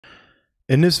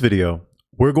In this video,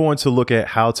 we're going to look at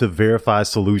how to verify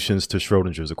solutions to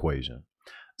Schrodinger's equation.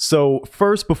 So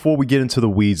first, before we get into the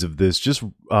weeds of this, just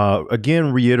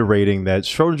again reiterating that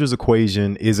Schrodinger's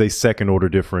equation is a second-order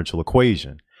differential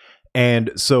equation.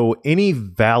 And so any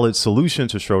valid solution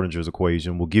to Schrodinger's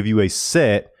equation will give you a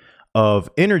set of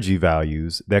energy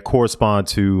values that correspond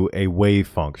to a wave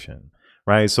function,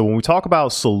 right? So when we talk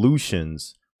about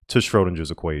solutions to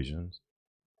Schrodinger's equations,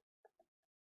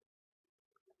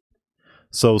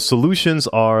 so solutions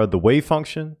are the wave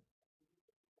function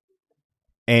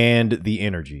and the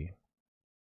energy,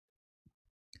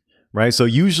 right? So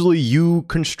usually you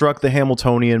construct the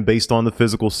Hamiltonian based on the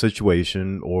physical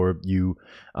situation, or you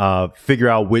figure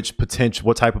out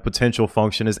what type of potential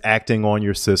function is acting on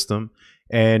your system,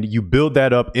 and you build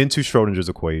that up into Schrodinger's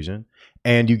equation,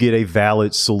 and you get a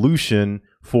valid solution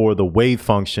for the wave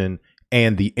function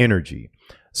and the energy.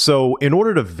 So in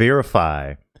order to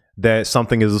verify that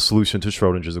something is a solution to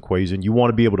Schrodinger's equation, you want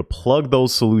to be able to plug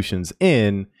those solutions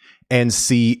in and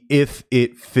see if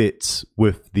it fits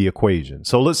with the equation.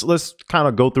 So let's kind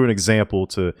of go through an example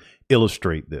to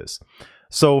illustrate this.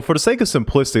 So for the sake of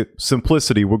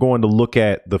simplicity, we're going to look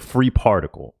at the free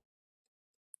particle.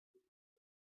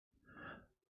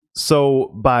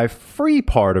 So by free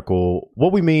particle,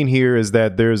 what we mean here is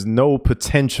that there's no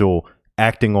potential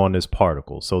acting on this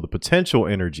particle. So the potential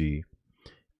energy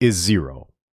is zero.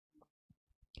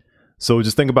 So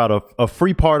just think about a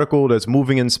free particle that's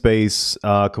moving in space,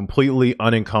 completely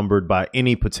unencumbered by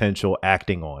any potential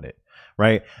acting on it,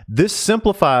 right? This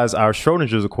simplifies our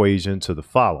Schrodinger's equation to the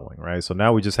following, right? So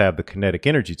now we just have the kinetic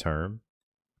energy term,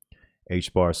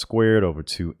 h bar squared over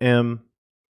 2m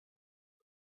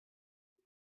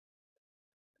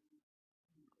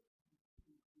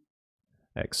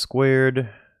x squared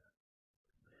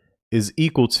is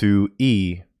equal to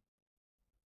E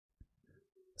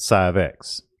psi of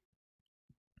x.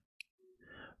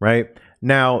 Right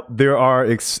now, there are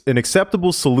an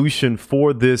acceptable solution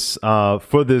for this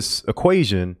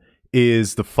equation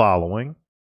is the following,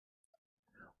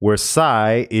 where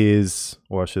psi is,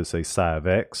 or I should say psi of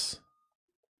x,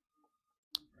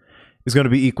 is going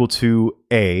to be equal to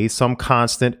a, some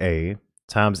constant a,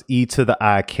 times e to the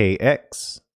I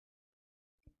kx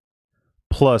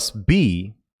plus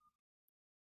b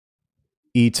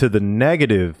e to the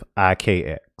negative I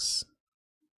kx.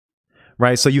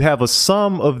 Right, so you have a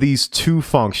sum of these two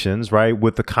functions, right,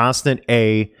 with the constant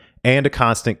a and a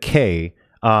constant k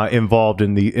involved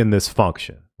in this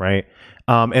function, right?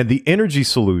 And the energy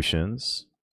solutions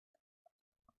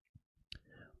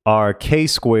are k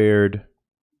squared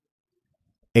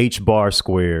h bar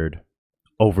squared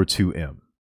over 2m.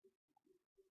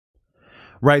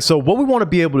 Right, so what we want to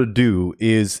be able to do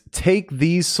is take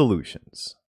these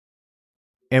solutions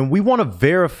and we want to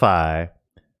verify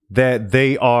that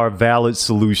they are valid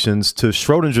solutions to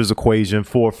Schrodinger's equation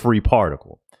for a free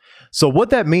particle. So what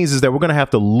that means is that we're going to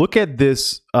have to look at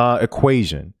this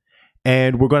equation,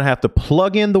 and we're going to have to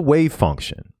plug in the wave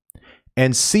function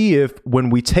and see if, when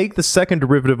we take the second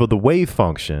derivative of the wave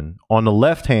function on the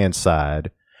left-hand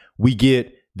side, we get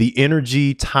the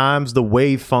energy times the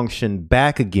wave function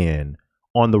back again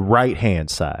on the right-hand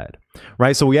side,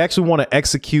 right? So we actually want to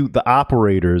execute the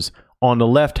operators on the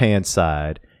left-hand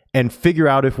side and figure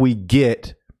out if we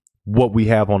get what we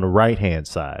have on the right-hand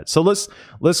side. So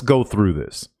let's go through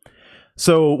this.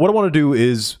 So what I want to do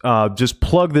is just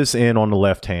plug this in on the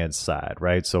left-hand side,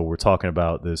 right? So we're talking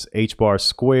about this h bar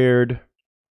squared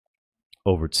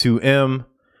over 2m,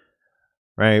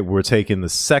 right? We're taking the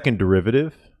second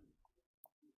derivative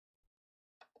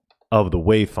of the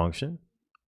wave function.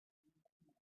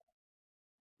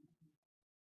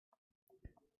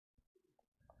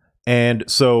 And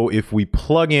so if we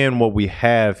plug in what we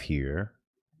have here,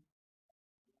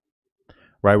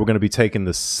 right, we're going to be taking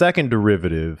the second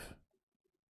derivative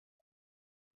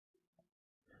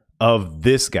of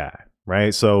this guy,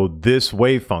 right? So this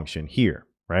wave function here,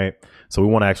 right? So we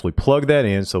want to actually plug that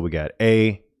in. So we got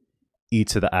a e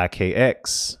to the I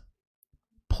kx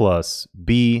plus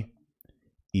b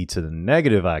e to the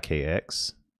negative I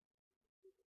kx.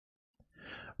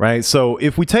 Right, so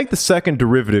if we take the second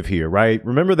derivative here, right,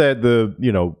 remember that the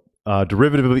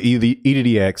derivative of e to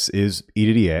the x is e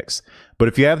to the x, but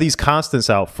if you have these constants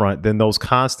out front, then those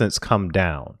constants come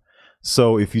down.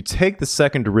 So if you take the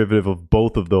second derivative of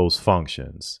both of those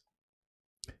functions,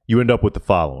 you end up with the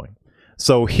following.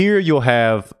 So here you'll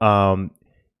have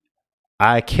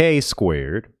ik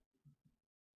squared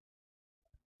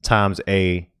times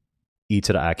a e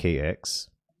to the I kx.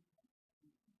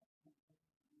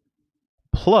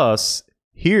 Plus,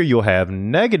 here you'll have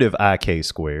negative ik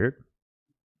squared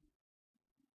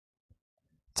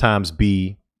times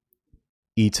b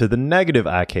e to the negative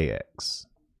ikx.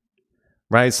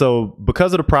 Right, so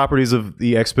because of the properties of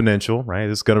the exponential, right,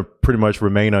 it's going to pretty much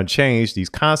remain unchanged. These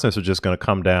constants are just going to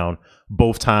come down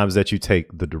both times that you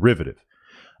take the derivative.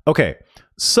 Okay,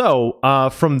 so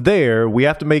from there, we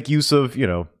have to make use of,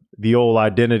 the old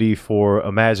identity for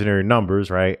imaginary numbers,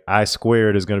 right? I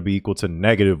squared is going to be equal to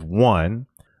 -1,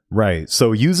 right?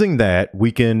 So using that,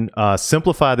 we can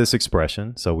simplify this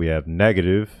expression. So we have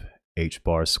negative h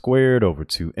bar squared over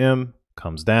 2m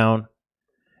comes down.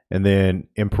 And then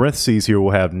in parentheses here,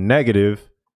 we'll have negative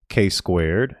k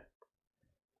squared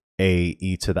a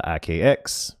e to the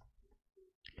ikx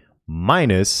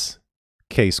minus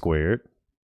k squared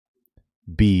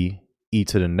b e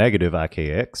to the negative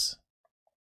ikx.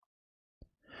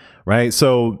 Right,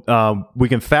 so we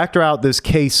can factor out this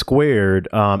k squared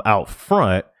out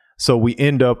front. So we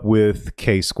end up with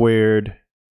k squared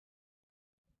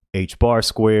h bar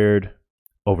squared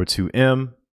over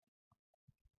 2m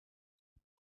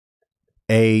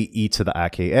a e to the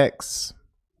ikx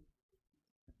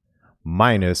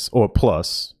minus or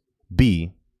plus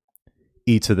b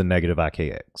e to the negative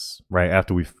ikx, right?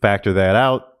 After we factor that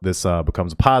out, this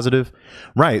becomes a positive,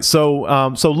 right?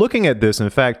 So so looking at this, in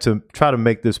fact, to try to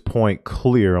make this point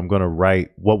clear, I'm going to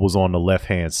write what was on the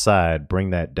left-hand side,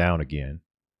 bring that down again.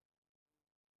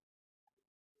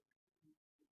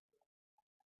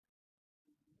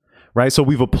 Right, so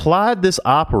we've applied this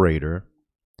operator,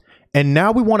 and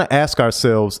now we want to ask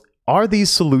ourselves, are these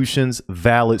solutions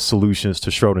valid solutions to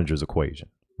Schrodinger's equation,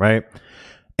 right?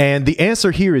 And the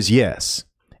answer here is yes.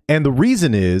 And the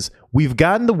reason is we've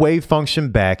gotten the wave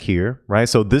function back here, right?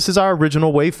 So this is our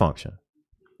original wave function.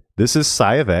 This is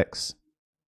psi of x.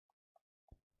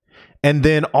 And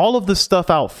then all of the stuff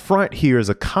out front here is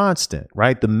a constant,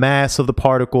 right? The mass of the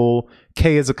particle,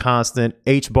 k is a constant,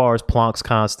 h bar is Planck's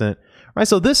constant, right?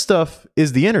 So this stuff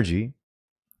is the energy,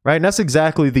 right? And that's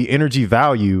exactly the energy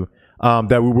value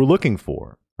that we were looking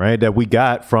for, right? That we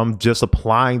got from just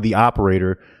applying the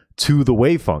operator to the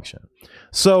wave function.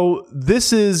 So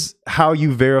this is how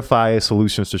you verify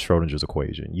solutions to Schrodinger's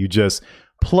equation. You just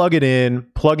plug it in,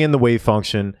 plug in the wave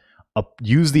function,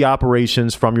 use the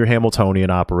operations from your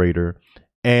Hamiltonian operator,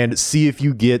 and see if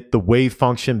you get the wave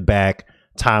function back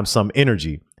times some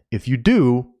energy. If you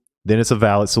do, then it's a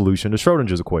valid solution to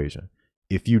Schrodinger's equation.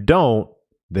 If you don't,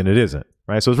 then it isn't,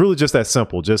 right? So it's really just that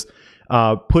simple. Just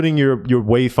putting your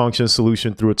wave function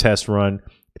solution through a test run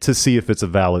to see if it's a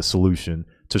valid solution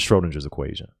to Schrodinger's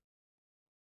equation.